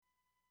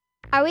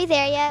Are we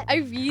there yet? I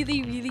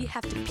really, really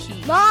have to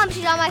pee. Mom,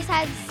 she's on my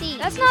side of the seat.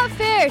 That's not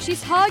fair.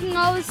 She's hogging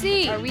all the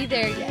seat. Are we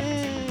there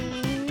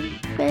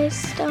yet? My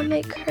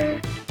stomach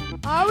hurts.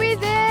 Are we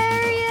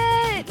there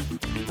yet?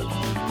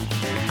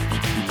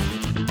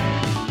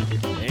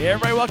 Hey,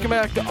 everybody, welcome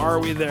back to Are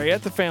We There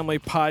Yet? The family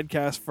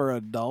podcast for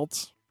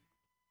adults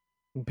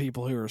and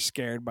people who are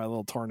scared by a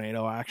little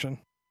tornado action.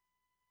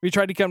 We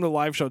tried to come to the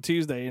live show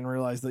Tuesday and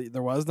realized that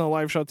there was no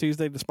live show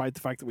Tuesday, despite the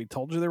fact that we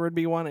told you there would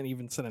be one and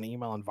even sent an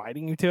email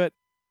inviting you to it.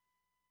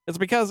 It's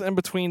because in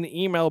between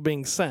the email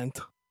being sent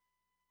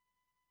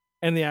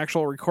and the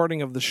actual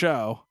recording of the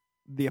show,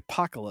 the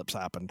apocalypse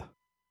happened.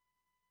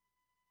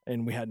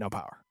 And we had no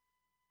power.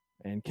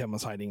 And Kim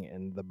was hiding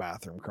in the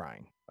bathroom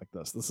crying like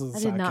this. This is I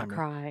did not Kim.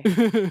 cry. I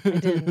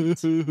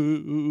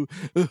didn't.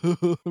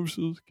 I'm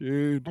so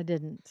scared. I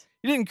didn't.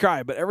 You didn't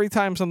cry, but every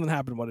time something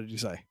happened, what did you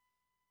say?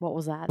 What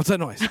was that? What's that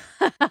noise?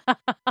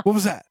 What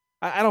was that?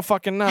 I don't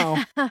fucking know.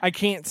 I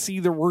can't see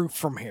the roof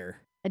from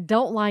here. I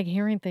don't like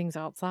hearing things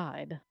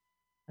outside.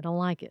 I don't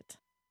like it.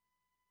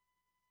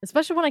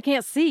 Especially when I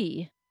can't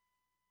see.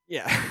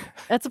 Yeah.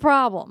 That's a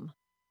problem.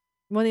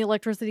 When the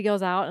electricity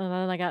goes out and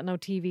then I got no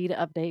TV to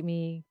update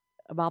me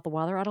about the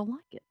weather, I don't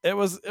like it. It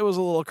was a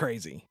little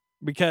crazy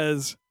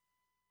because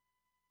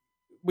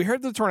we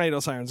heard the tornado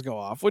sirens go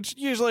off, which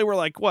usually we're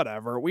like,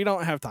 whatever, we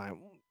don't have time.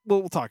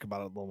 We'll talk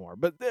about it a little more.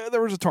 But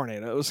there was a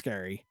tornado. It was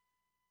scary.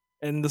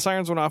 And the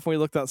sirens went off and we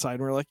looked outside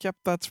and we were like, yep,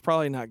 that's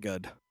probably not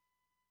good.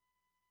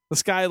 The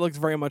sky looked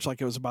very much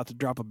like it was about to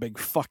drop a big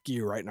fuck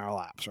you right in our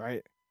laps,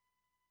 right?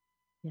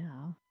 Yeah.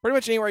 Pretty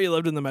much anywhere you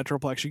lived in the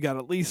Metroplex, you got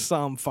at least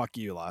some fuck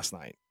you last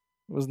night.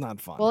 It was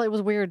not fun. Well, it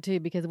was weird too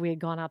because we had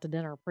gone out to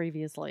dinner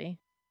previously.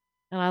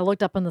 And I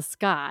looked up in the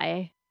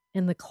sky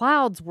and the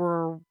clouds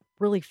were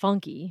really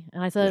funky.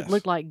 And I said Yes. it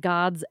looked like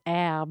God's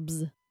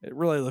abs. It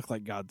really looked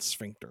like God's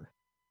sphincter.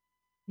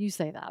 You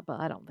say that, but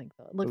I don't think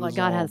so. It looked It like was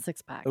God all- had a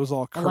 6-pack. It was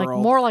all Or curled. like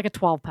more like a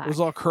 12-pack. It was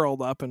all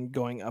curled up and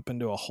going up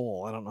into a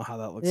hole. I don't know how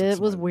that looks. It was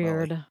somebody's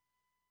weird. belly.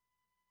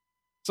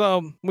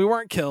 So we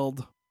weren't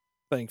killed,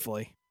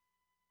 thankfully.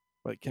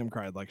 But Kim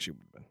cried like she would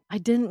have been. I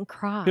didn't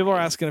cry. People are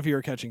asking if you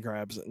were catching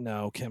crabs.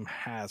 No, Kim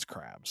has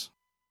crabs.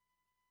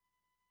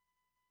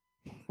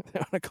 They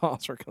want to call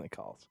us. Where can they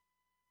call us?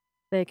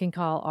 They can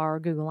call our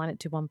Google line at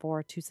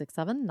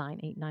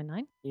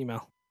 214-267-9899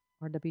 Email.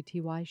 or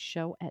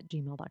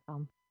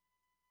WTYshow@gmail.com.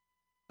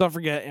 Don't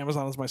forget,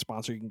 Amazon is my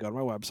sponsor. You can go to my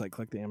website,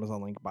 click the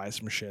Amazon link, buy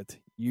some shit.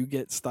 You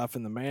get stuff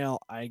in the mail.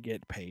 I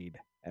get paid.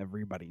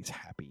 Everybody's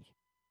happy.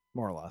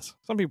 More or less.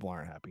 Some people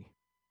aren't happy.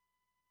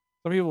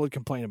 Some people would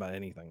complain about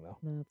anything, though.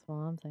 That's what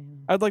I'm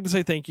saying. I'd like to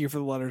say thank you for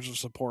the letters of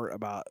support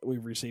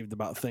we've received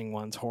about Thing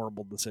One's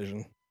horrible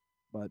decision.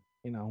 But,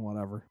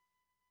 whatever.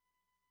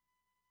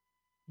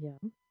 Yeah.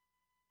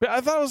 But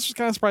I thought it was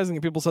kind of surprising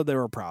that people said they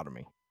were proud of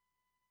me.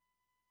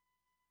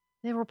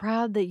 They were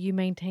proud that you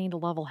maintained a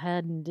level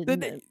head and didn't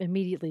Did-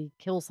 immediately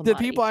kill somebody.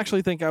 Did people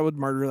actually think I would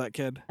murder that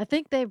kid? I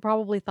think they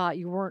probably thought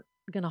you weren't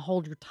going to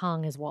hold your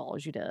tongue as well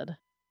as you did.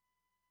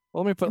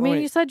 Well, let me put.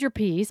 You said your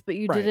piece, but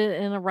you Right. did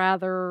it in a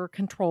rather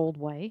controlled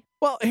way.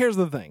 Well, here's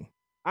the thing.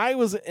 I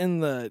was in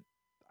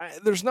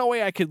there's no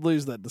way I could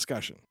lose that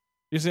discussion.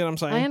 You see what I'm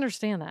saying? I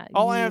understand that.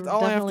 All I have You're to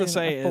definitely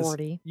say an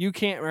authority. is you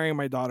can't marry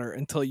my daughter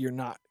until you're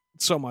not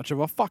so much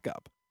of a fuck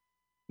up.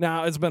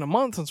 Now, it's been a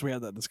month since we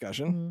had that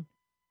discussion. Mhm.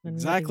 And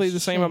Exactly the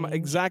nothing's same changed.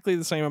 exactly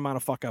the same amount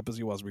of fuck up as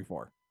he was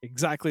before.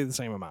 Exactly the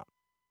same amount.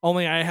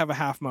 Only I have a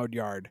half mowed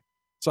yard,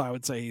 so I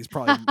would say he's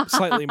probably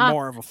slightly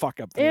more of a fuck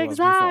up than he was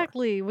before.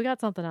 Exactly. We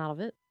got something out of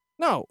it.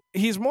 No,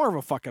 he's more of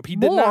a fuck up. He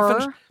did not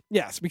finish. More.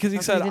 Yes, because he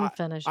Okay, said, didn't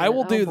finish I it.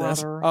 will Oh, do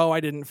this. brother. Oh,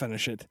 I didn't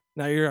finish it.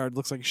 Now your yard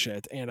looks like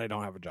shit, and I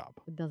don't have a job.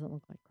 It doesn't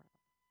look like crap.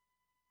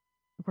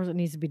 Of course, it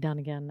needs to be done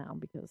again now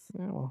because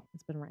Yeah, well,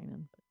 it's been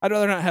raining. I'd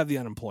rather not have the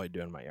unemployed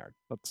doing my yard.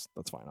 That's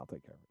fine. I'll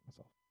take care of it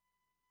myself.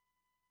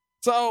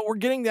 So we're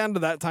getting down to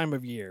that time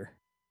of year.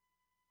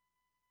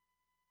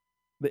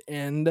 The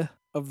end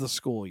of the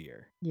school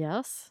year.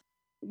 Yes.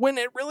 When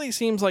it really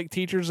seems like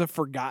teachers have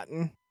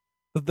forgotten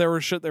that there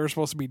was shit they were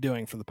supposed to be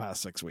doing for the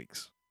past 6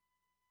 weeks.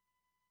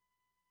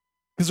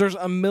 Because there's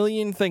a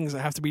million things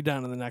that have to be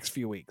done in the next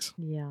few weeks.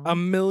 Yeah. A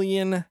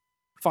million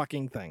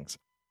fucking things.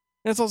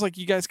 And it's also like,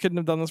 you guys couldn't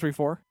have done this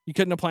before? You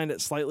couldn't have planned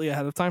it slightly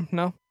ahead of time?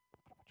 No?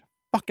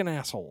 Fucking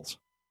assholes.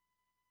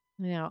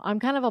 I'm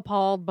kind of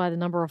appalled by the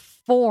number of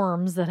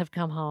forms that have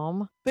come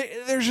home.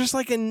 There's just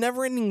like a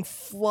never-ending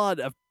flood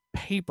of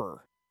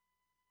paper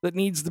that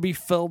needs to be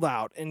filled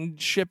out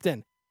and shipped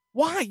in.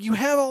 Why? You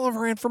have all of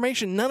our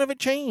information. None of it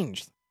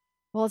changed.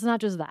 Well, it's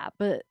not just that,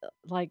 but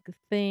like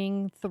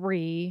thing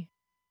 3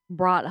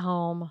 brought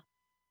home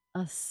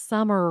a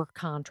summer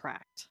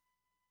contract.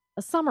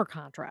 A summer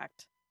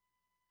contract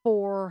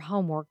for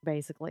homework,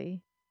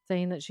 basically,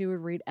 saying that she would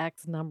read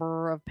X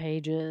number of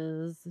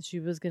pages. She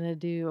was going to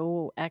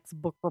do X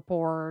book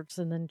reports,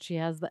 and then she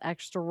has the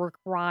extra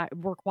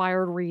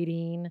required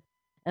reading,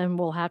 and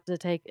we'll have to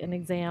take an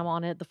exam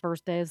on it the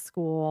first day of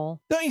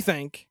school. Don't you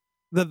think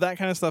that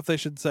kind of stuff they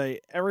should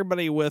say,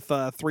 everybody with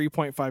a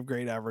 3.5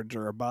 grade average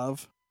or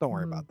above, don't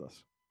worry Mhm. about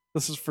this.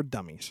 This is for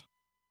dummies.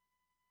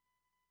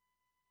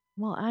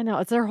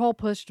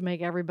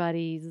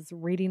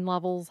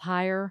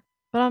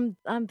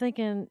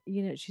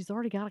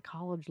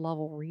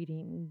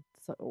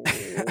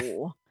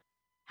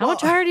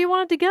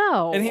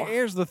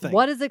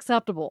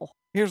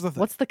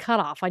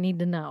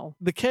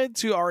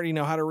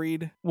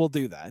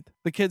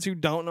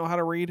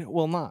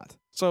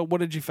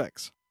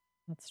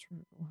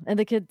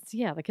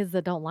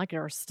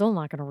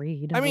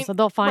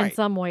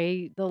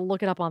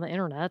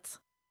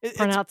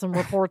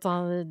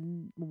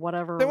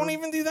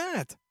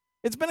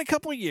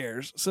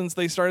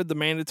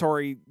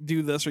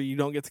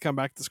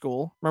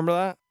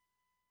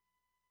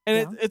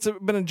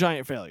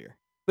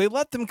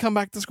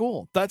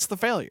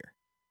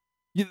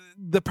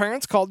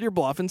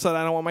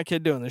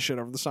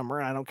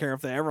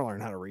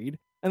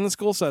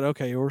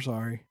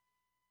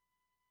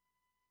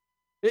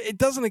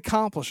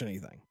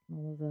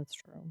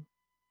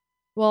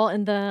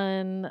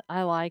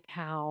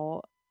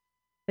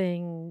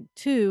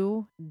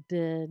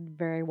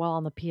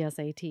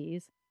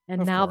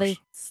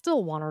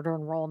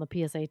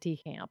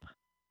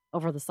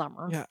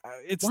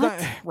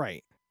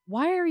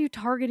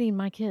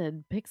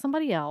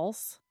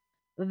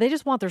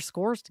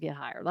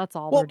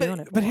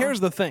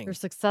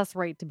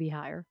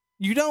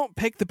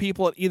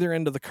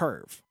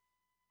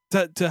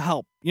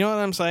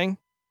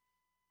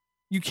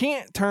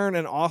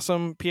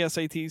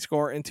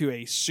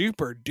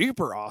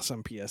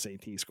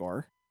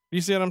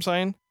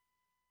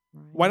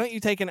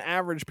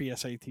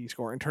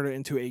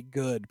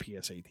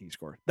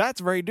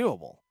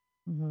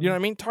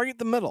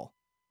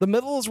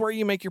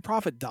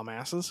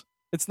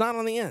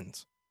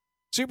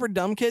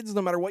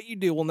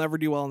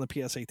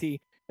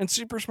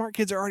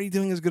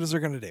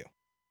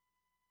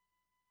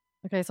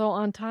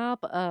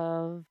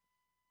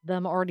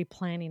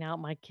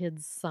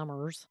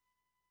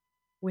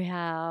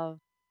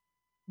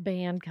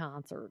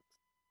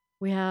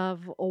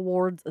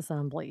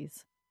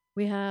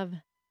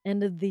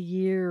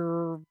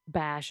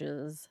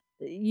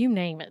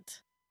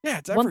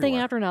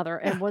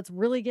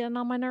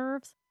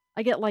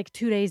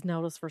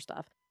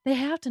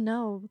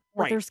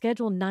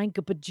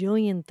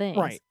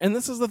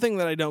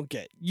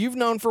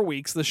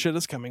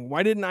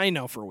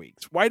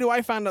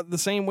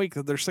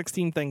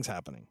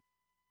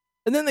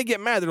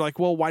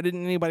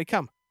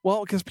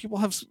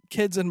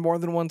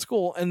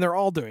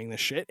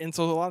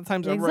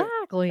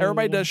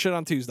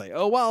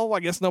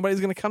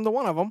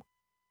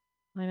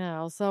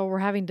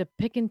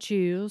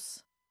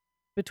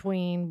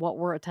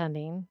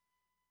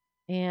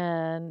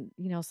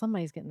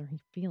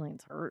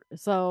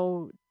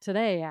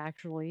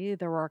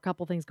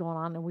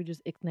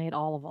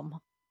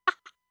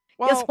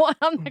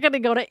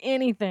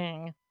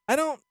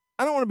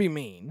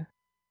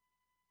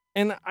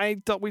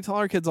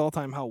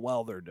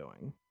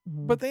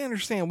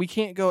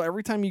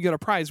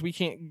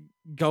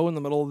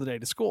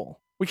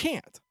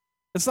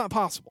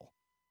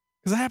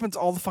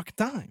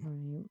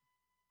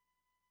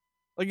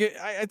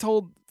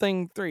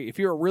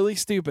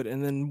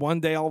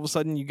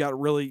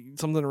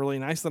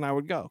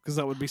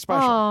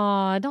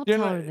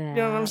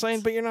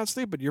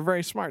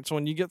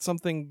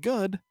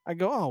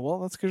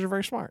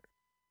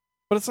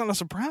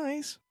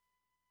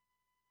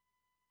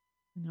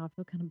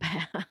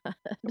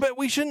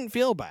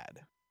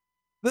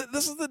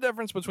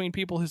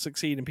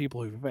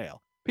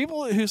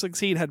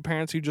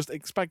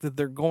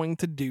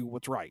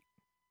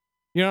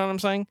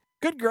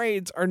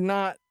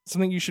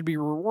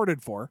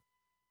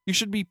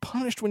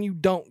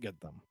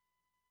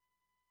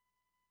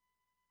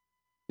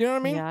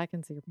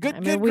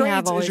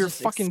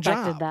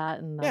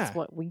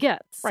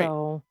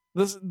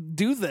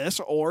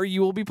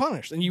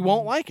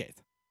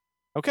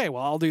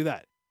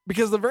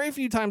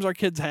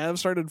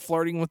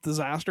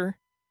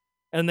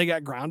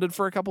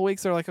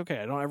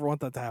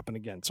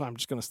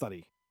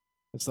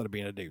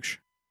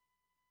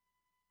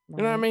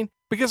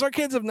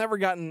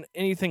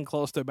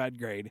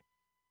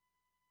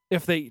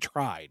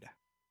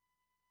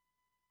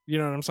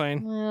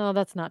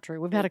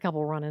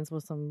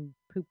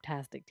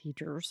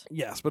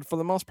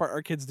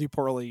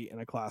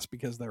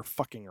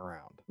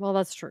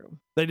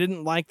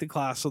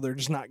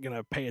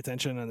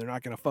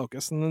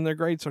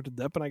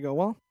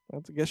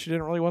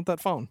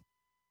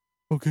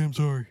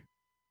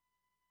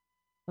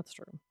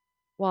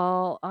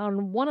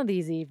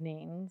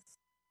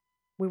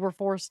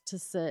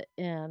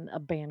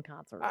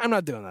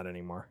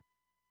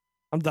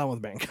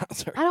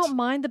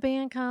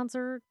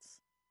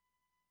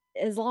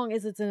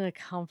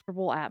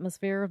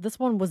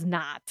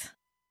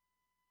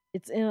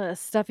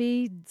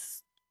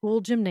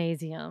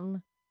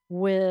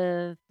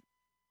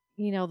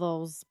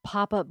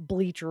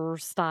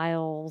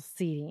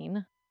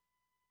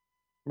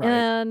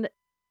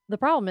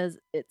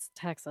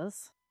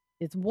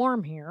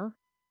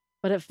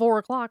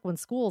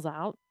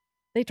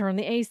 they turn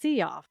the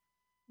AC off.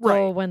 Right.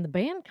 So when the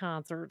band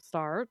concert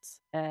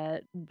starts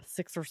at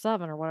 6 or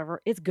 7 or whatever,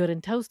 it's good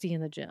and toasty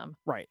in the gym.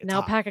 Right. It's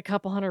Now hot. pack a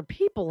couple hundred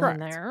people Correct.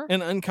 in there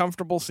And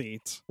uncomfortable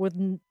seats. with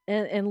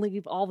and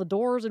leave all the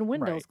doors and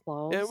windows Right.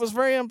 closed. It was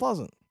very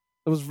unpleasant.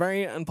 It was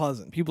very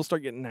unpleasant. People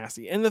start getting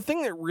nasty. And the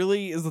thing that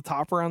really is the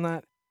topper on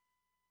that,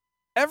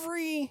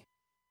 every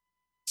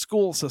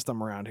school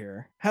system around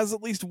here has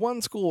at least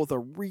one school with a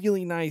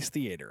really nice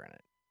theater in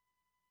it.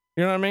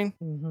 You know what I mean?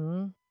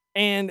 Mm-hmm.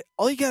 And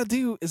all you gotta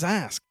do is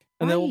ask,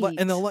 and they'll Right.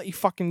 let you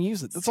fucking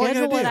use it. That's Schedule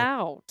all you gotta it do.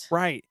 out.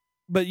 Right.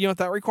 But you know what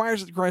that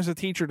requires? It requires a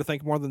teacher to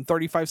think more than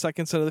 35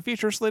 seconds into the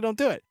future, so they don't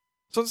do it.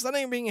 So instead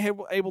of being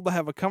able to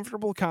have a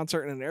comfortable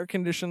concert in an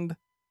air-conditioned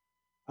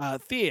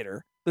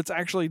theater that's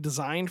actually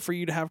designed for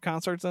you to have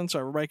concerts in so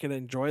everybody can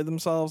enjoy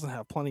themselves and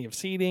have plenty of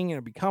seating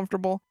and be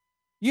comfortable,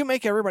 you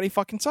make everybody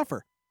fucking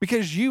suffer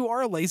because you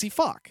are a lazy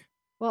fuck.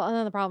 Well, and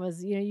then the problem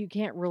is, you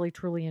can't really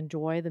truly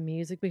enjoy the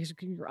music because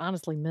you're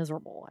honestly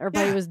miserable.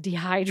 Everybody Yeah. was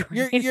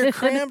dehydrated. You're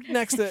crammed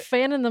next to...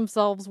 fanning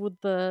themselves with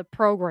the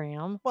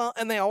program. Well,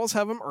 and they always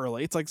have them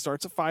early. It's like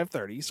starts at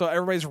 5:30. So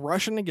everybody's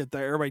rushing to get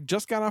there. Everybody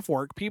just got off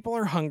work. People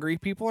are hungry.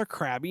 People are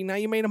crabby. Now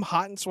you made them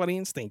hot and sweaty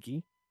and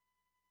stinky.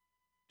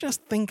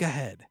 Just think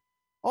ahead.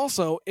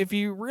 Also, if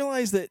you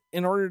realize that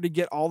in order to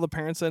get all the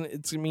parents in,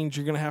 it means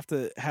you're going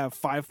to have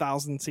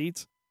 5,000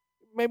 seats,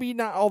 maybe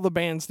not all the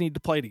bands need to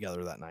play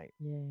together that night.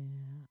 Yeah,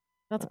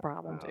 that's a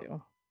problem I don't too.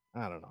 know.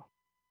 I don't know.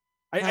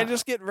 I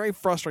just get very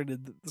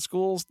frustrated that the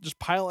schools just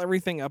pile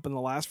everything up in the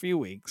last few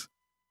weeks,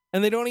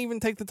 and they don't even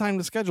take the time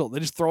to schedule it. They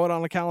just throw it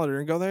on the calendar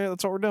and go, there,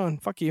 that's what we're doing.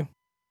 Fuck you.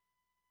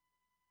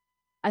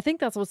 I think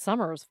that's what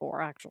summer is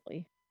for,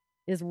 actually,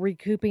 is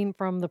recouping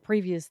from the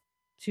previous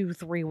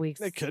 2-3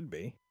 weeks. It could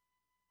be.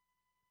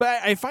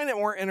 But I find it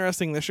more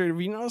interesting this year. Have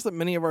you noticed that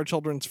many of our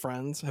children's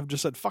friends have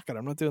just said, fuck it,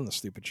 I'm not doing this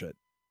stupid shit.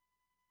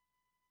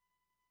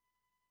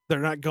 They're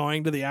not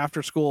going to the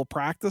after-school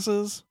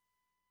practices.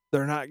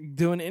 They're not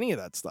doing any of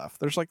that stuff.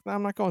 They're just like, no,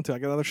 I'm not going to. I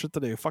got other shit to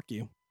do. Fuck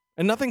you.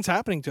 And nothing's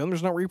happening to them.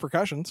 There's no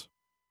repercussions.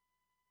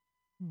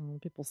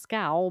 People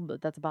scowl,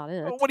 but that's about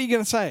it. Well, what are you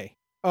going to say?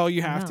 Oh,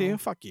 you have to? know.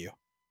 Fuck you.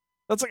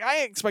 That's like, I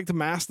expect a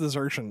mass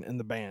desertion in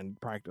the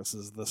band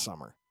practices this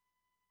summer.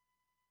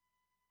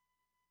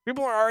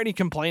 People are already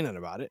complaining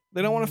about it.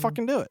 They don't want to Mhm.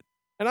 fucking do it.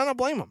 And I don't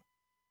blame them.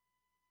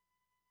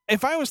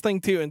 If I was thing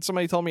two and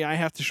somebody told me I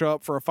have to show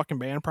up for a fucking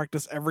band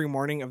practice every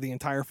morning of the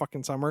entire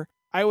fucking summer,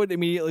 I would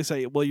immediately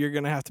say, well, you're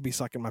going to have to be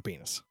sucking my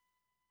penis.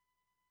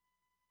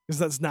 Because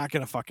that's not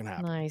going to fucking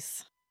happen.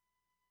 Nice.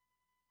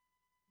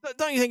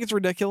 Don't you think it's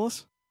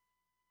ridiculous?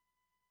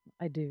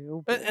 I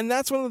do. And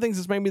that's one of the things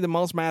that's made me the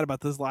most mad about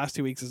this last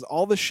 2 weeks is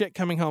all the shit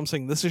coming home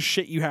saying this is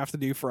shit you have to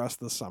do for us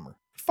this summer.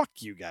 Fuck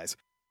you guys.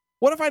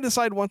 What if I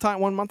decide one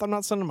month, I'm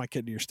not sending my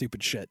kid to your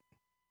stupid shit?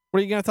 What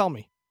are you going to tell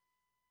me?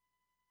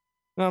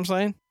 You know what I'm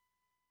saying?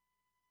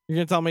 You're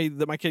going to tell me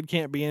that my kid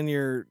can't be in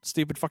your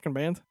stupid fucking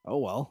band? Oh,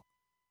 well.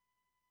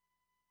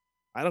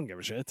 I don't give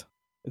a shit.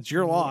 It's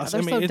your loss.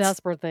 They're I mean, so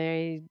desperate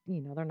they're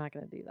not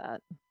going to do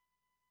that.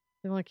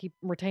 They want to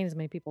retain as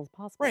many people as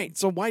possible. Right.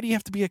 So why do you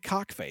have to be a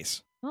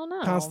cockface Oh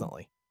no.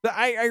 constantly?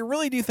 I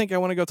really do think I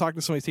want to go talk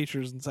to some of these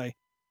teachers and say,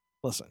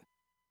 listen,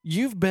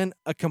 you've been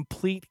a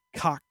complete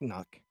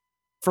cocknuck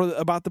for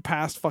about the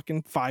past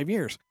fucking 5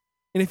 years.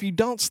 And if you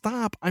don't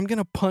stop, I'm going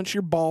to punch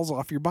your balls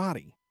off your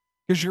body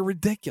because you're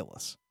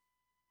ridiculous.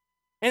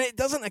 And it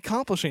doesn't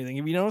accomplish anything.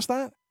 Have you noticed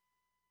that?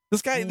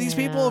 These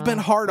people have been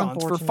Yeah,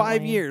 hard-ons for 5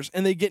 unfortunately. years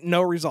and they get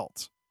no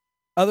results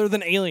other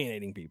than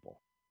alienating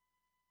people.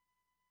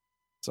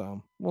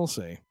 So we'll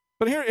see.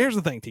 But here's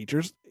the thing,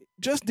 teachers.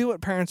 Just do what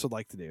parents would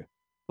like to do.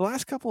 The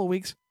last couple of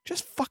weeks,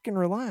 just fucking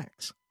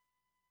relax.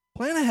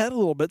 Plan ahead a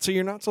little bit so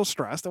you're not so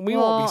stressed, and we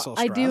won't be so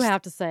I stressed. do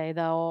have to say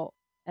though,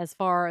 as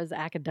far as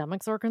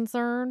academics are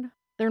concerned,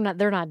 they're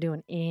not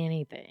doing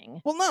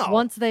anything. Well, no.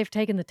 Once they've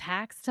taken the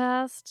tax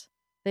test,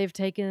 they've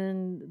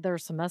taken their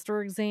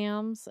semester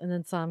exams, and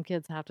then some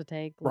kids have to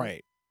take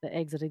Right. the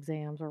exit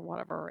exams or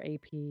whatever,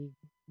 AP,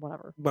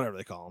 whatever. Whatever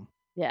they call them.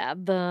 Yeah,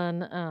 then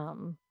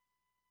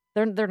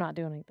they're not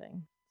doing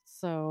anything.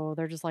 So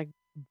they're just like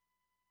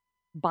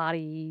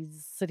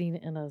bodies sitting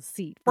in a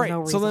seat for Right.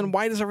 no So then reason.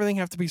 why does everything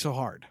have to be so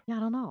hard? Yeah, I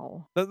don't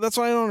know. That's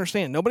what I don't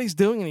understand. Nobody's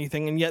doing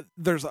anything, and yet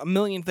there's a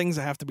million things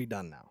that have to be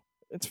done now.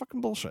 It's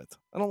fucking bullshit.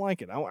 I don't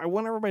like it. I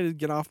want everybody to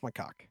get off my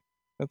cock.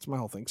 That's my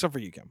whole thing. Except for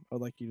you, Kim. I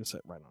would like you to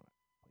sit right on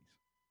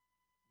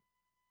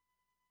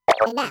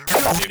it,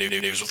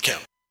 please. News with Kim.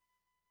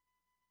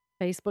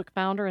 Facebook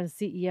founder and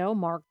CEO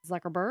Mark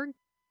Zuckerberg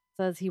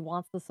says he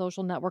wants the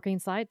social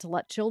networking site to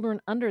let children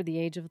under the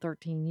age of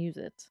 13 use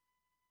it.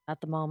 At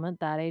the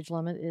moment, that age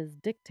limit is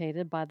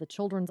dictated by the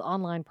Children's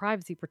Online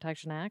Privacy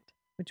Protection Act,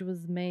 which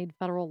was made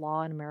federal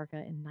law in America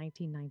in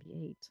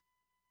 1998.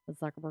 But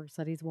Zuckerberg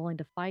said he's willing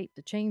to fight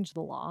to change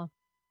the law.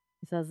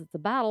 He says it's a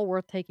battle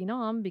worth taking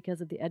on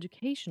because of the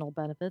educational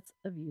benefits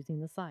of using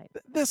the site.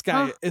 This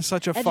guy Huh. is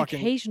such a fucking...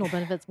 Educational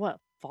benefits? What?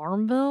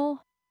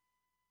 Farmville?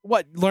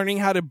 What, learning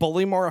how to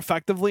bully more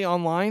effectively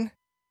online?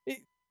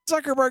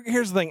 Zuckerberg,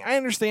 here's the thing. I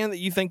understand that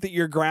you think that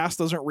your grass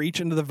doesn't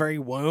reach into the very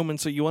womb, and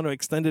so you want to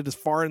extend it as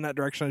far in that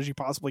direction as you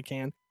possibly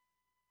can.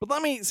 But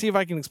let me see if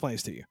I can explain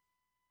this to you.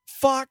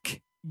 Fuck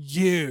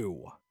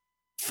you.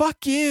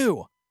 Fuck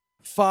you.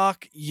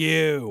 Fuck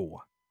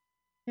you.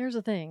 Here's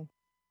the thing.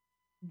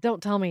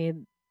 Don't tell me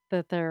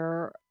that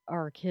there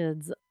are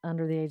kids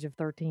under the age of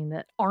 13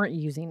 that aren't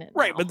using it.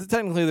 Right, now. but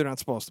technically they're not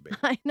supposed to be.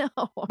 I know.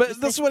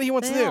 But this is what he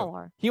wants to They do. all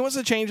are. He wants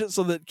to change it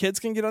so that kids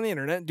can get on the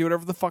internet and do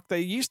whatever the fuck they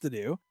used to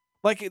do,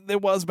 like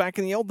it was back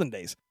in the olden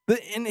days.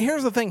 And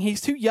here's the thing.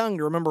 He's too young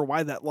to remember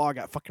why that law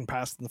got fucking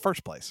passed in the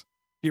first place.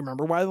 Do you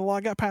remember why the law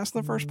got passed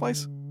in the first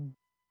place?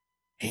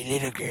 Hey,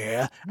 little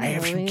girl, I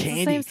have some it's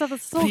candy. the same stuff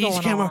that's still Please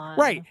going come on.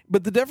 Right.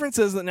 But the difference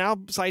is that now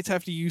sites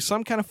have to use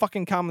some kind of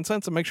fucking common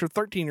sense and make sure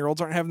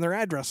 13-year-olds aren't having their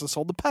addresses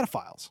sold to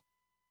pedophiles.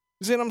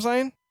 You see what I'm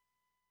saying?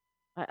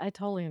 I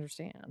totally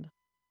understand.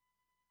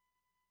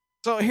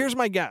 So here's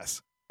my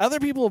guess.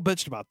 Other people have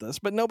bitched about this,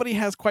 but nobody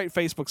has quite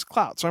Facebook's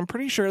clout. So I'm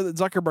pretty sure that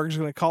Zuckerberg's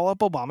going to call up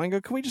Obama and go,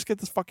 can we just get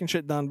this fucking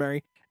shit done,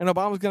 Barry? And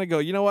Obama's going to go,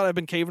 you know what? I've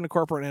been caving to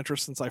corporate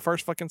interests since I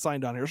first fucking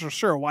signed on here. So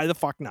sure, why the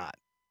fuck not?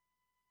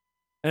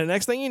 And the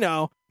next thing you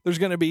know, there's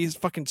going to be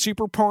fucking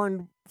super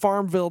porn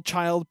Farmville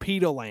child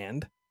pedo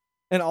land,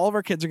 and all of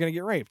our kids are going to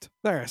get raped.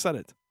 There, I said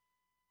it.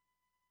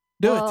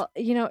 Do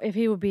it. You know, if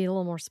he would be a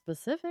little more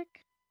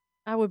specific,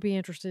 I would be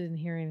interested in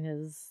hearing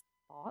his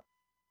thought.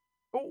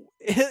 Oh,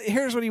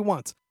 here's what he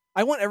wants.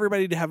 I want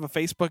everybody to have a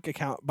Facebook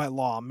account by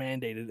law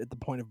mandated at the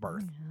point of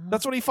birth. Yeah.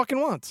 That's what he fucking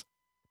wants.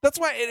 That's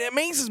why it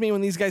amazes me when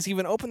these guys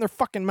even open their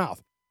fucking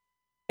mouth.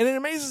 And it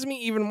amazes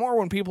me even more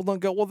when people don't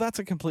go, well, that's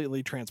a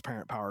completely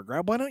transparent power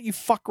grab. Why don't you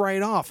fuck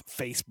right off,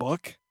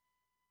 Facebook?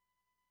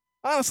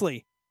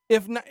 Honestly,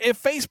 if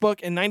Facebook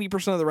and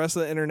 90% of the rest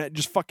of the internet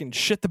just fucking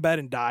shit the bed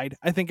and died,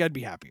 I think I'd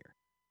be happier.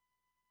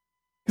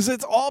 Because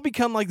it's all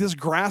become like this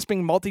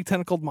grasping,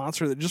 multi-tentacled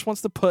monster that just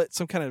wants to put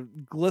some kind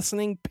of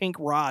glistening pink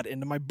rod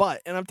into my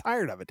butt, and I'm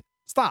tired of it.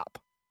 Stop.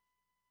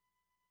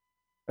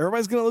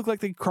 Everybody's going to look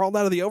like they crawled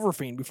out of the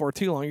overfiend before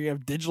too long. You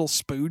have digital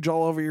spooge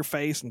all over your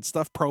face and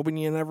stuff probing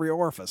you in every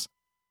orifice.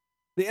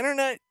 The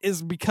internet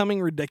is becoming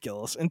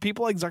ridiculous, and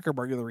people like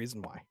Zuckerberg are the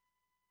reason why.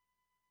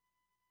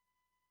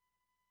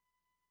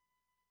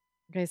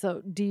 Okay,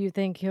 so do you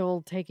think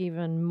he'll take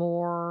even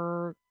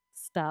more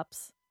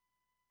steps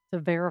to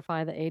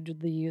verify the age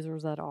of the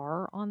users that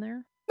are on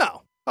there?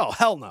 No. Oh,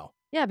 hell no.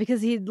 Yeah,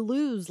 because he'd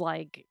lose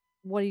like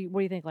what do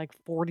you think, like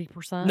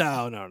 40%?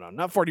 No,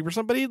 not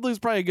 40%, but he'd lose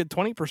probably a good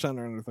 20%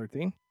 are under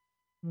 13.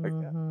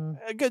 Mhm.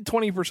 A good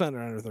 20%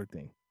 are under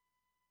 13.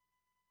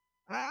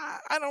 I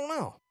don't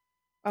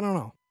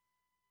know.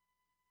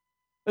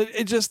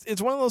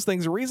 It's one of those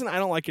things. The reason I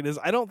don't like it is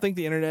I don't think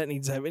the internet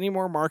needs to have any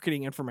more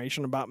marketing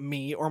information about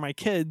me or my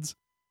kids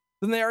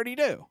than they already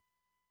do.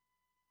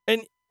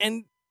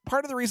 And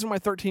part of the reason why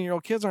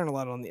 13-year-old kids aren't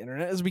allowed on the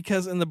internet is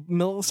because in the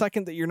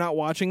millisecond that you're not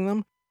watching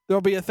them,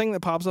 there'll be a thing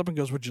that pops up and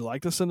goes, would you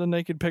like to send a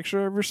naked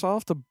picture of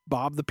yourself to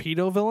Bob the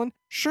pedo villain?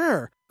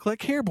 Sure.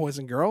 Click here, boys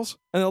and girls.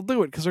 And they'll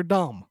do it because they're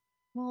dumb.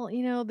 Well,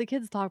 you know, the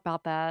kids talk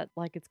about that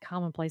like it's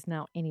commonplace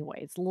now anyway.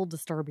 It's a little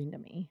disturbing to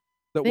me.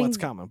 That Thing what's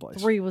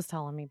commonplace. 3 was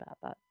telling me about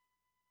that.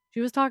 She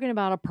was talking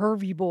about a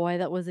pervy boy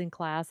that was in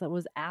class that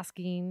was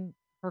asking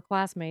her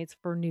classmates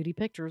for nudie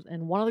pictures,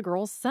 and one of the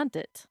girls sent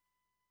it.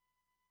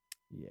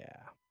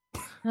 Yeah.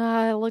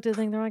 I looked at the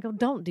thing there and I go,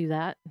 don't do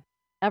that.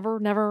 Ever,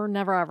 never,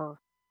 never, ever.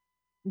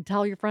 And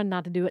tell your friend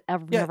not to do it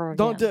ever, never again.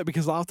 Don't do it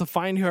because I'll have to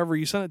find whoever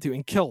you sent it to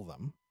and kill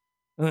them.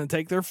 And then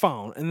take their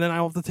phone. And then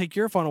I'll have to take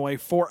your phone away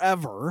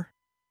forever.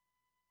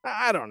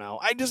 I don't know.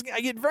 I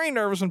get very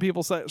nervous when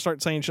people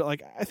start saying shit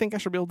like, I think I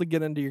should be able to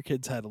get into your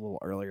kid's head a little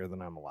earlier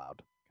than I'm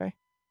allowed. Okay?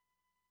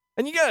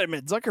 And you gotta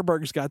admit,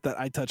 Zuckerberg's got that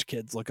I touch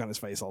kids look on his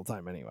face all the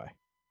time anyway.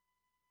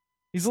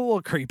 He's a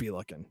little creepy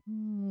looking.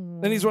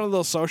 Then he's one of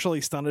those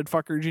socially stunted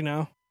fuckers, you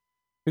know?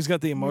 Who's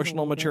got the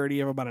emotional little bit. maturity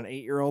of about an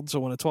 8-year-old. So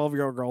when a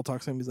 12-year-old girl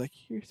talks to him, he's like,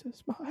 you're so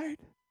smart.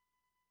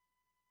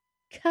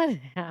 Cut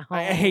it out.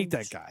 I hate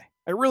that guy.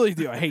 I really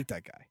do. I hate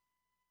that guy.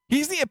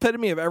 He's the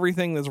epitome of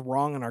everything that's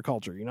wrong in our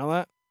culture. You know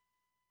that?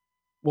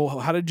 Well,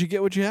 how did you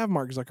get what you have,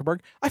 Mark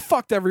Zuckerberg? I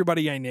fucked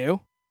everybody I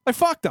knew. I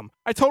fucked them.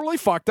 I totally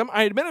fucked them.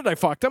 I admitted I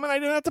fucked them, and I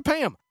didn't have to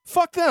pay them.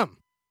 Fuck them.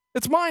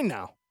 It's mine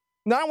now.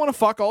 Now I want to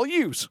fuck all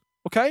yous.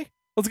 Okay?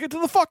 Let's get to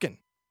the fucking.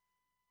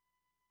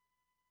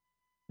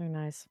 Very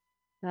nice.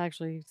 That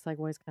actually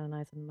segues kind of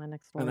nice in my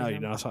next I story. know, you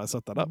know how I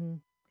set that up. Mhm.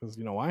 Because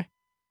you know why?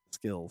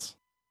 Skills.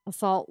 A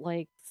Salt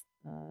Lake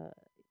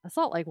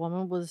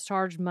woman was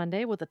charged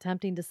Monday with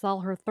attempting to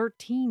sell her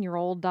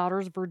 13-year-old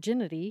daughter's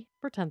virginity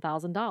for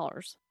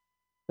 $10,000.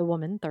 The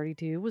woman,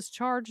 32, was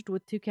charged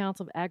with 2 counts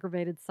of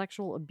aggravated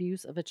sexual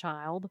abuse of a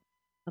child,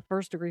 a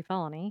first-degree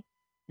felony,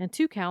 and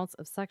 2 counts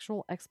of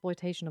sexual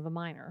exploitation of a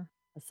minor,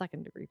 a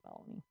second-degree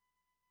felony.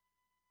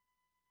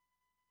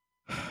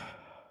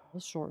 It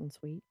was short and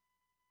sweet.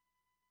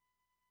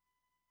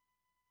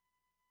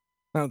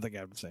 I don't think I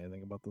have to say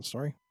anything about this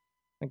story.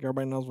 I think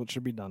everybody knows what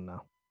should be done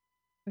now.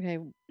 Okay,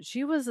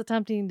 she was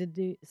attempting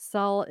to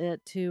sell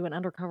it to an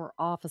undercover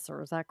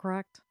officer. Is that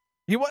correct?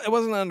 It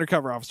wasn't an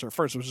undercover officer at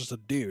first. It was just a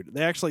dude.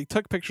 They actually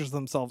took pictures of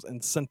themselves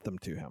and sent them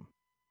to him.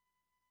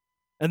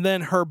 And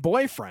then her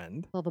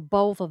boyfriend, So the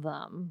both of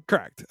them.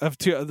 correct, of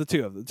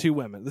the two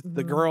women, the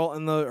Mhm. girl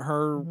and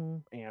her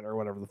Mhm. aunt or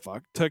whatever the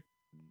fuck, took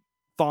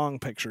thong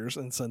pictures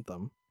and sent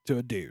them to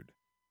a dude.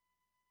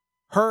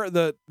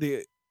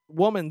 The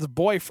woman's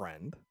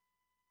boyfriend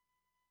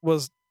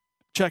was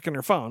checking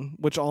her phone,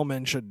 which all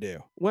men should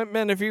do.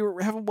 Men, if you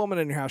have a woman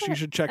in your house, you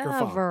should check her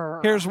phone. Whatever.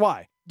 Here's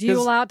why. Do you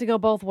 'Cause- allow it to go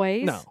both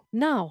ways? No.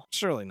 No.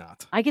 Surely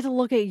not. I get to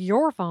look at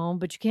your phone,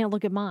 but you can't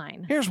look at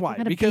mine. Here's why. What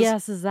kind Because of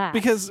BS is that?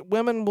 Because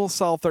women will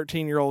sell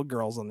 13-year-old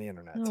girls on the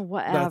internet. Oh,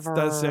 That's the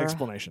whatever.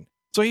 explanation.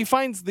 So he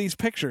finds these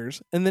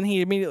pictures, and then he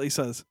immediately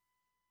says,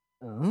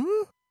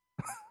 and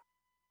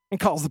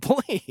calls the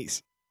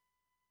police.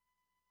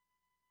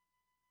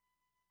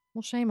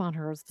 Well, shame on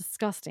her. It's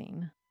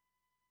disgusting.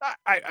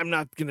 I'm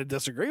not going to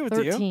disagree with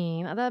you.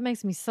 13. That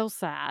makes me so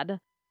sad.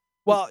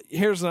 Well,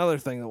 here's another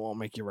thing that won't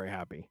make you very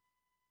happy.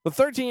 The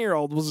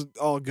 13-year-old was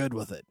all good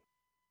with it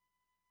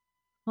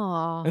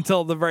Oh.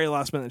 until the very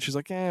last minute. She's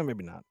like,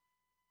 maybe not.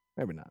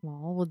 Maybe not.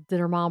 Well, did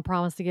her mom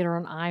promise to get her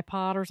an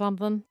iPod or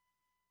something?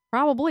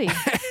 Probably.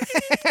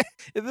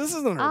 This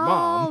isn't her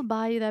I'll mom.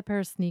 buy you that pair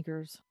of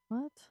sneakers.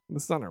 What?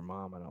 It's not her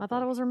mom. I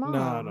thought it was her mom.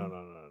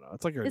 No.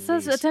 It's like her It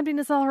says niece. attempting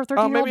to sell her Oh,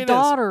 13-year-old maybe it is.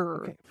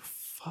 daughter. Okay,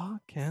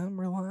 fuck him.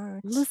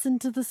 Relax. Listen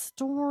to the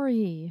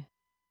story.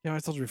 Yeah, I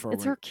told you before.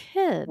 It's her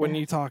kid. When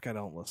you talk, I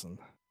don't listen.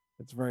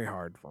 It's very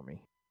hard for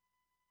me.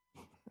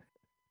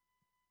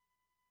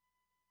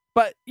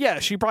 But yeah,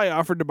 she probably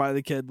offered to buy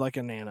the kid like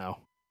a Nano,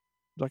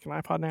 like an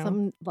iPod Nano.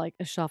 Some like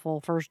a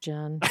shuffle, first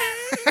gen.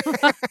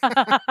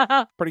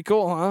 Pretty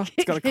cool, huh?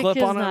 It's got a clip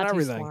Kid's on it not and too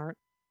everything. smart.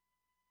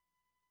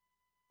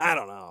 I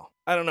don't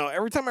know.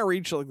 Every time I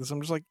read shit like this,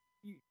 I'm just like,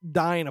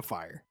 die in a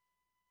fire.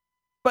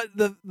 But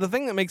the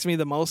thing that makes me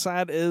the most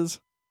sad is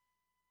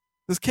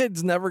this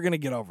kid's never going to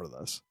get over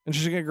this. And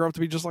she's going to grow up to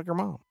be just like her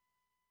mom.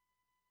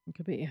 It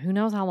could be. Who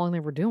knows how long they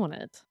were doing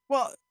it?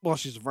 Well,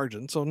 she's a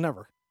virgin, so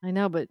never. I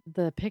know, but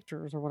the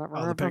pictures or whatever.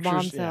 Oh, the Her mom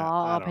pictures? said, Yeah,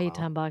 I'll I don't pay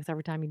know. $10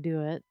 every time you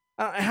do it.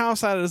 How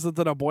sad is it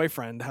that a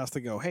boyfriend has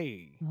to go,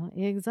 hey,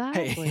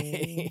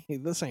 Exactly.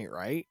 this ain't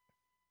right.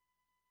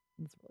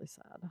 It's really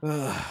sad.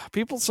 Ugh,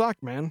 people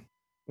suck, man.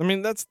 I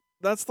mean, that's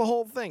the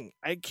whole thing.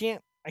 I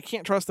can't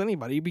trust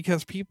anybody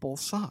because people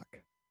suck,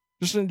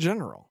 just in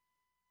general.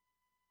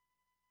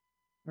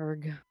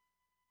 Erg.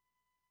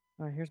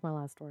 All right, here's my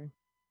last story.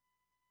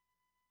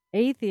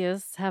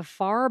 Atheists have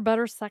far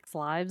better sex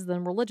lives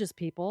than religious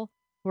people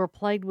who are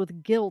plagued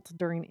with guilt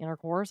during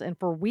intercourse and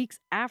for weeks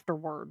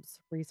afterwards,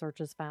 research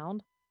has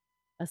found.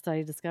 A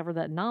study discovered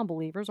that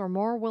non-believers are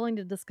more willing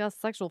to discuss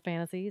sexual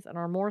fantasies and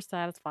are more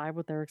satisfied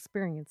with their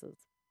experiences.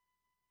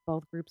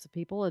 Both groups of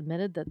people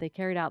admitted that they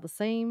carried out the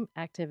same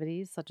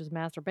activities such as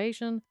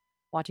masturbation,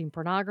 watching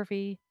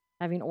pornography,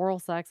 having oral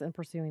sex, and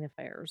pursuing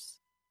affairs.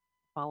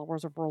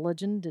 Followers of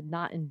religion did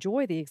not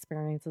enjoy the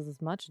experiences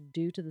as much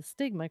due to the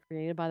stigma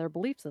created by their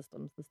belief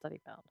systems, the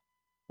study found.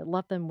 It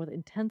left them with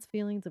intense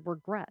feelings of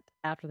regret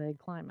after they had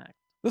climaxed.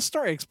 This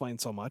story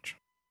explains so much.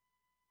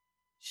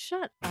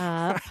 Shut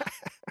up.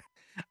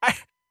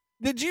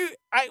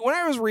 When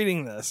I was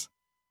reading this,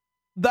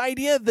 the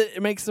idea that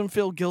it makes them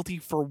feel guilty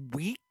for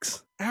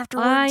weeks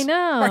afterwards. I know.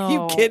 Are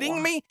you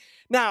kidding me?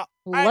 Now,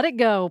 Let it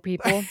go,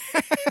 people.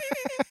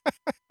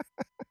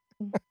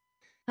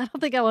 I don't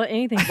think I let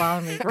anything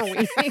bother me for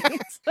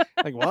weeks.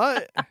 like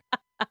what?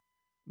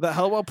 The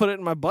hell will put it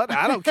in my butt?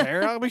 I don't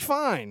care. I'll be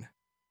fine.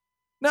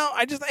 No,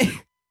 I just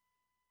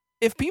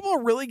if people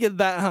really get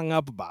that hung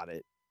up about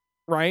it,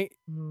 right?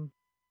 Mhm.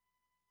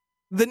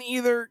 Then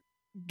either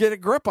get a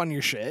grip on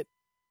your shit.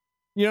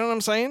 You know what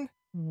I'm saying?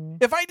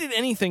 Mhm. If I did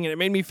anything and it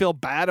made me feel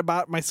bad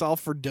about myself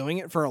for doing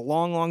it for a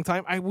long, long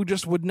time, I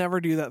would never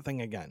do that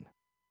thing again.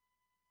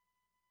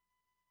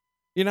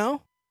 You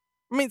know?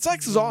 I mean,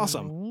 sex is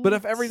awesome, but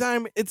if every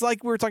time it's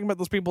like we were talking about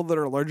those people that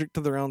are allergic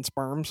to their own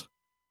sperms.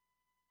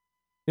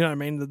 You know what I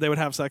mean? That they would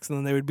have sex and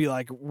then they would be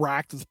like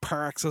racked with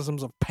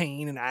paroxysms of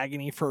pain and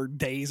agony for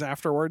days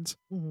afterwards.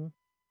 Mhm.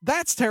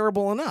 That's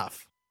terrible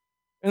enough.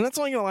 And that's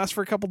only going to last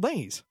for a couple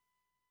days.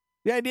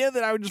 The idea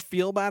that I would just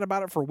feel bad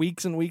about it for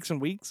weeks and weeks and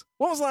weeks.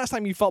 When was the last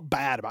time you felt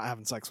bad about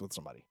having sex with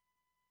somebody?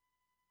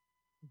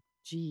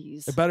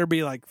 Jeez. It better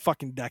be like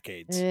fucking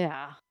decades.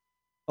 Yeah.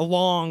 A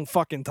long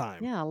fucking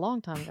time. Yeah, a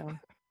long time ago.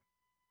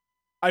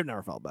 I've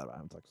never felt bad about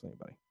having sex with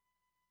anybody.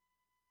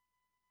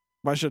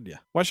 Why should you?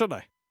 Why should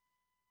I?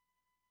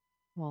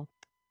 Well,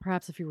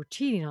 perhaps if you were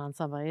cheating on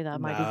somebody,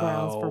 that might be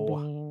grounds for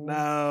being.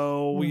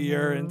 No,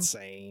 you're Mhm.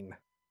 insane.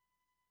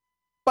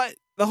 But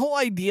the whole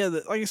idea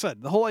that, like I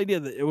said, the whole idea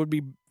that it would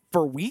be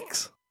for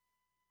weeks,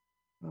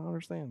 I don't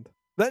understand.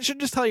 That should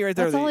just tell you right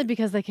there. That's only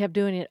because they kept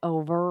doing it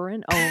over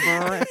and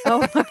over and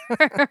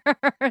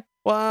over.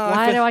 Well,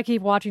 Why do I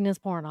keep watching this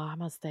porn? Oh, I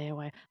must stay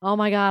away. Oh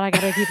my God, I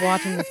gotta keep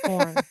watching this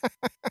porn.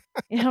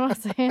 You know what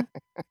I'm saying?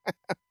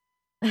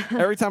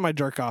 every time I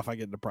jerk off, I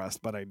get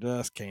depressed, but I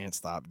just can't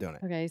stop doing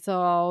it. Okay,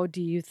 so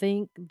do you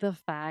think the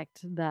fact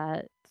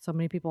that so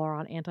many people are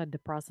on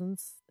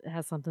antidepressants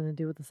has something to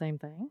do with the same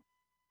thing?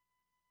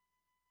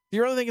 Do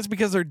you really think it's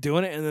because they're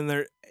doing it and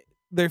then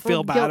they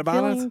feel For bad guilt,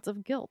 about it? feelings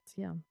of guilt.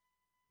 Yeah.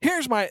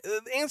 Here's my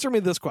answer me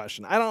this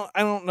question. I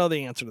don't know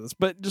the answer to this,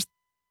 but just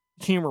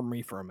humor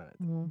me for a minute.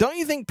 Mhm. Don't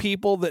you think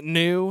people that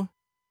knew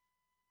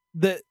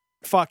that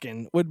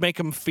fucking would make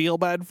them feel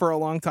bad for a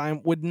long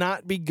time would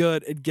not be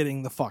good at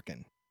getting the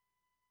fucking?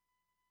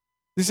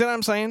 You see what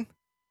I'm saying?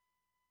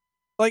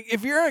 Like,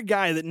 if you're a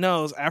guy that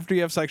knows after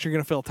you have sex you're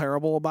going to feel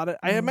terrible about it,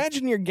 I Mhm.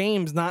 imagine your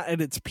game's not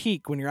at its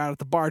peak when you're out at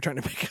the bar trying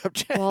to pick up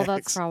chicks. Well,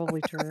 that's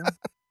probably true.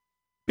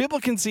 People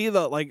can see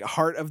the, like,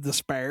 heart of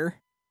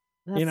despair,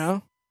 you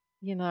know?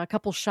 A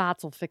couple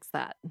shots will fix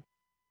that.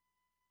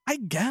 I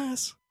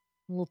guess.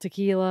 A little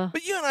tequila.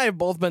 But you and I have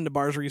both been to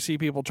bars where you see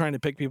people trying to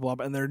pick people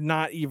up and they're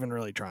not even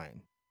really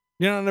trying.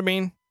 You know what I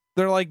mean?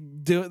 They're like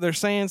they're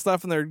saying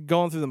stuff and they're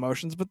going through the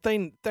motions, but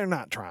they're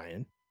not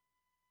trying.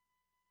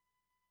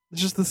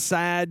 It's just the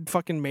sad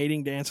fucking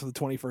mating dance of the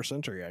 21st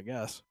century, I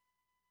guess.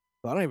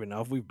 I don't even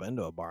know if we've been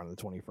to a bar in the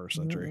 21st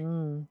century.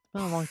 Mm-mm. It's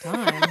been a long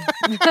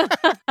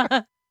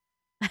time.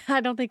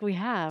 I don't think we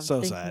have.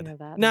 So thinking sad. of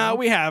that, No,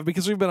 we have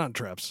because we've been on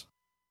trips,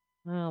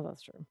 Oh,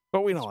 that's true.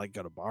 but we don't like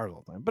go to bars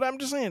all the time. But I'm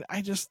just saying,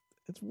 it's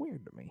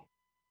weird to me.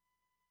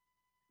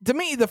 To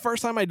me, the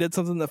first time I did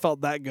something that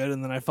felt that good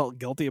and then I felt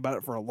guilty about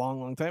it for a long,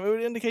 long time, it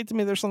would indicate to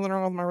me there's something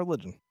wrong with my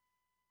religion.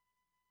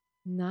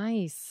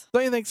 Nice.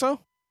 Don't you think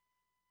so?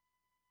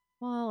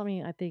 Well, I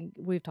mean, I think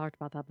we've talked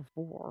about that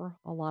before.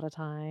 A lot of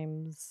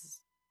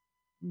times,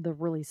 the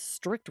really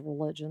strict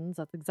religions,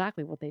 that's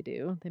exactly what they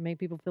do. They make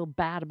people feel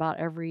bad about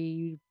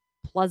every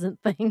pleasant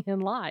thing in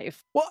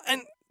life. Well,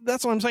 and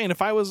that's what I'm saying.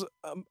 If I was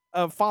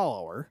a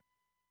follower,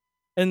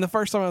 and the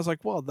first time I was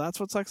like, well, that's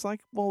what sex is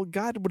like? Well,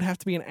 God would have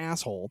to be an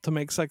asshole to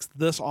make sex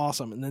this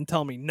awesome and then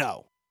tell me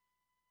no.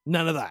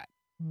 None of that.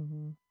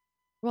 Mm-hmm.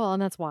 Well,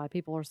 and that's why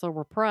people are so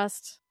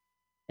repressed,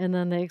 and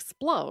then they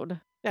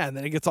explode. Yeah, and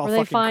then it gets all Or they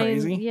fucking find,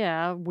 crazy.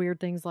 yeah,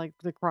 weird things like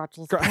the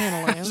crotchless I was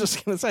pantaloons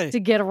just going to say, to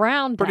get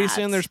around pretty that.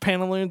 soon there's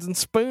pantaloons and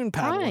spoon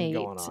paddling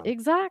right, going on.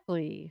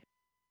 exactly.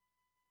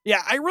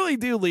 Yeah, I really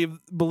do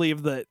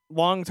believe that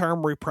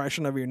long-term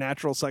repression of your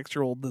natural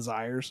sexual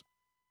desires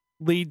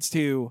leads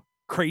to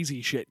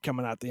crazy shit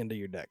coming out the end of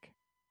your dick.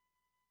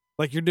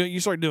 Like you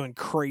start doing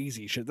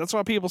crazy shit. That's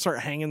why people start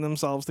hanging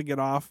themselves to get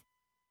off.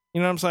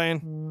 You know what I'm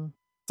saying? Mm.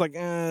 It's like,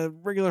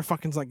 regular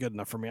fucking's not good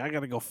enough for me. I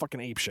gotta go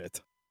fucking ape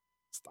shit.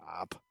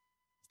 Stop.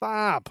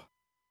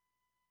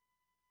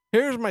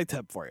 Here's my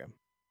tip for you.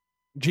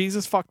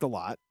 Jesus fucked a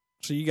lot,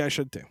 so you guys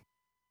should too.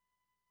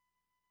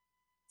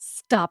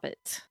 Stop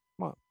it.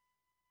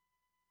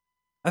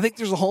 I think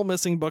there's a whole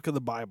missing book of the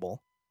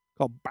Bible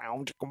called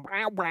Bow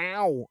Chicka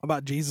Wow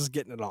about Jesus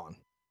getting it on.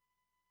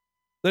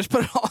 They just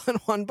put it all in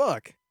one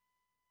book.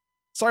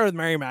 Started with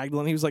Mary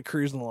Magdalene. He was like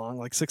cruising along,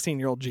 like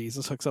 16-year-old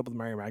Jesus hooks up with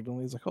Mary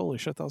Magdalene. He's like, holy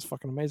shit, that was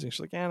fucking amazing.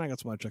 She's like, yeah, and I got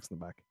some other chicks in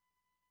the back.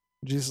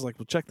 Jesus is like,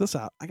 well, check this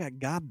out. I got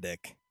God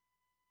dick.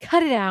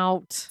 Cut it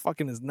out.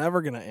 Fucking is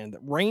never going to end.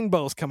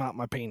 Rainbows come out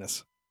my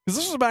penis. Because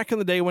this was back in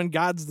the day when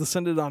gods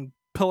descended on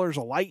pillars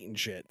of light and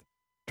shit.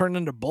 Turned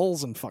into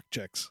bulls and fuck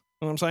chicks.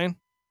 You know what I'm saying?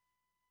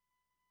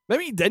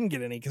 Maybe he didn't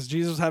get any because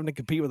Jesus was having to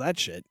compete with that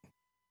shit.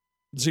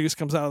 Zeus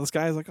comes out of the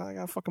sky. He's like, oh, I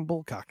got a fucking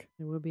bull cock.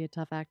 It would be a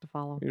tough act to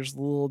follow. Here's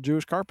the little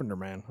Jewish carpenter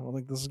man. I don't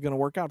think this is going to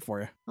work out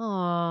for you.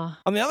 Aw.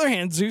 On the other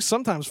hand, Zeus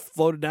sometimes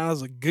floated down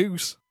as a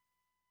goose.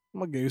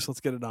 I'm a goose.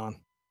 Let's get it on.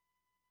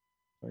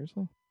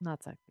 Seriously?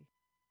 Not sexy.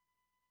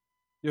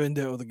 You wouldn't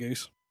do it with a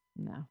goose?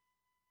 No.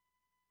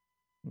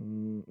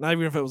 Not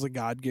even if it was a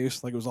god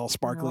goose, like it was all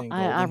sparkly and No,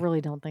 golden. I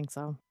really don't think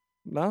so.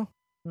 No?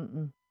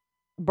 Mm-mm.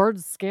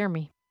 Birds scare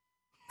me.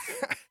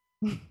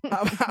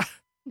 How about-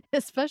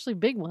 Especially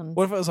big ones.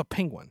 what if it was a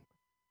penguin?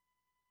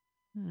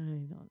 I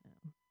don't know.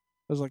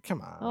 It was like, come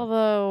on.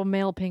 Although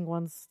male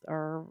penguins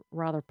are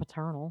rather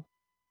paternal.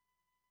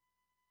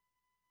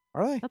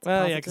 Are they? That's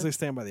Well, yeah, because positive. they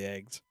stand by the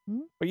eggs. Hmm?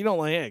 But you don't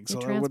lay eggs, You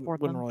so that wouldn't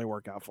transport them. really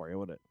work out for you,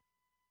 would it?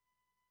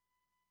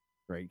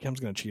 Great. Kim's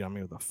going to cheat on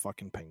me with a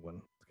fucking penguin.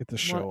 Let's get this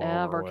show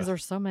Whatever, over because with.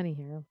 there's so many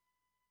here.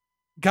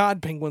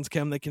 God, penguins,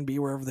 Kim, they can be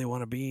wherever they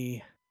want to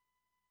be.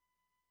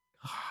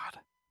 God.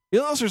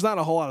 You'll notice there's not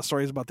a whole lot of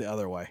stories about the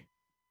other way.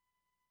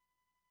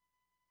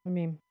 I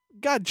mean,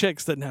 God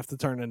chicks didn't have to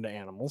turn into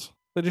animals.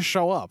 They just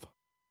show up.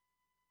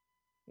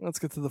 Let's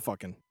get to the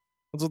fucking.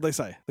 That's what they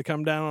say. They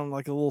come down on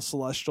like a little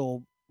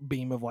celestial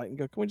beam of light and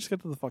go, can we just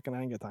get to the fucking, I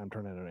didn't get time to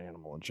turn into an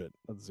animal and shit.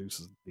 That's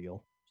Zeus's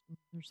deal.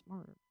 they're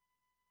smart.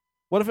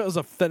 What if it was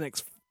a fennec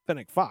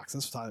fox?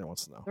 That's what Tyler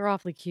wants to know. They're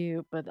awfully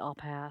cute, but I'll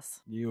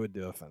pass. You would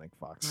do a fennec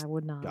fox. I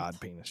would not. God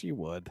penis. You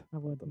would. I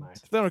wouldn't.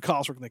 If they don't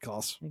call us, where can they call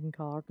us? You can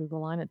call our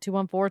Google line at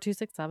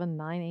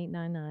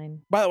 214-267-9899.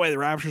 By the way, the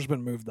Rapture's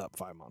been moved up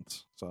 5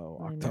 months. So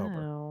I October.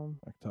 know.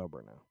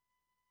 October now.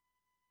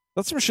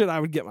 That's some shit I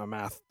would get my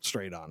math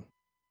straight on.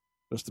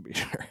 Just to be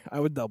sure. I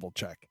would double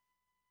check.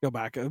 Go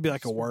back. It would be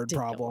like a It's word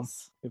problem.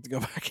 ridiculous. You have to go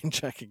back and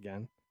check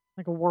again.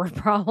 Like a word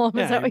problem?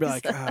 Is Yeah, that you'd what be you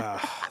like, said?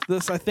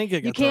 this, I think it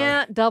You gets right.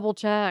 can't double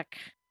check.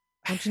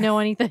 Don't you know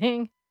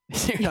anything?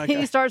 You're like,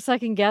 You start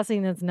second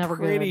guessing, that's never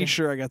pretty good.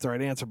 sure I got the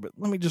right answer, but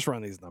let me just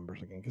run these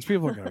numbers again because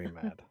people are going to be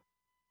mad.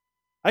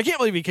 I can't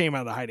believe he came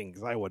out of hiding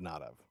because I would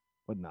not have.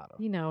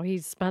 You know, he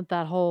spent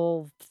that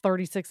whole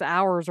 36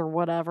 hours or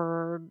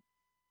whatever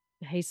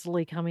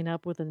hastily coming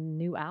up with a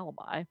new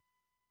alibi.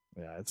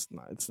 Yeah, it's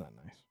not nice.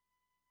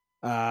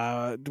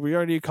 Do we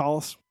already call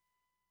us?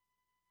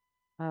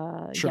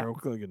 Sure, Yeah.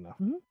 good enough.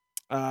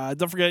 Mhm.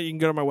 Don't forget, you can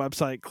go to my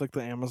website, click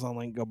the Amazon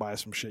link, go buy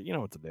some shit. You know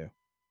what to do.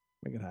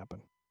 Make it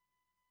happen.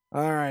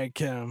 All right,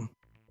 Kim.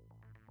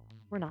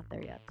 We're not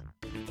there yet.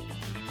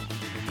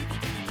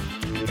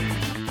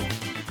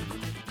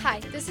 Hi,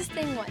 this is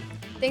Thing One.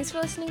 Thanks for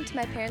listening to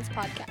my parents'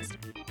 podcast.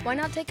 Why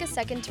not take a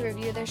second to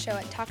review their show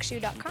at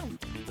TalkShoe.com?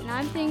 And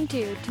I'm Thing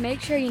 2. To make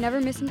sure you never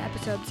miss an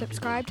episode,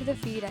 subscribe to the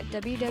feed at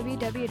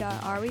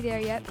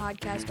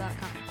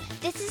www.arewethereyetpodcast.com.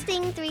 This is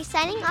Thing 3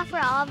 signing off for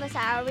all of us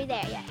at Are We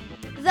There Yet?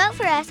 Vote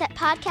for us at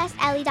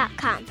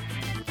podcastalley.com.